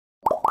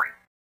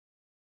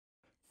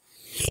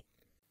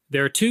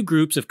There are two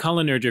groups of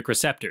cholinergic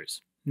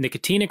receptors.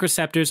 Nicotinic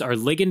receptors are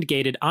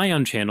ligand-gated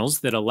ion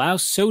channels that allow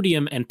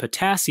sodium and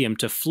potassium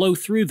to flow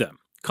through them,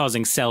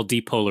 causing cell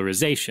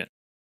depolarization.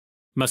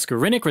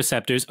 Muscarinic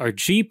receptors are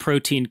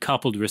G-protein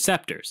coupled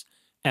receptors.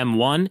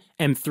 M1,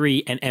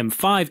 M3, and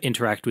M5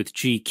 interact with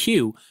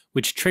GQ,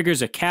 which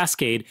triggers a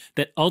cascade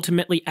that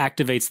ultimately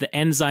activates the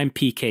enzyme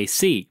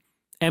PKC.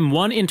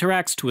 M1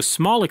 interacts to a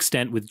small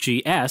extent with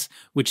GS,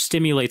 which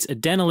stimulates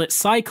adenylate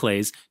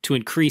cyclase to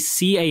increase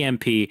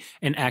CAMP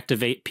and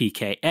activate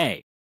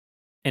pKa.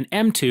 And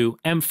M2,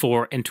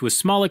 M4, and to a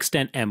small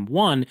extent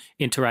M1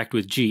 interact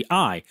with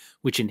GI,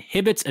 which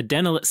inhibits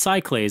adenylate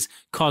cyclase,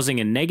 causing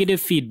a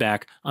negative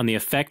feedback on the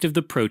effect of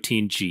the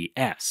protein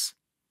GS.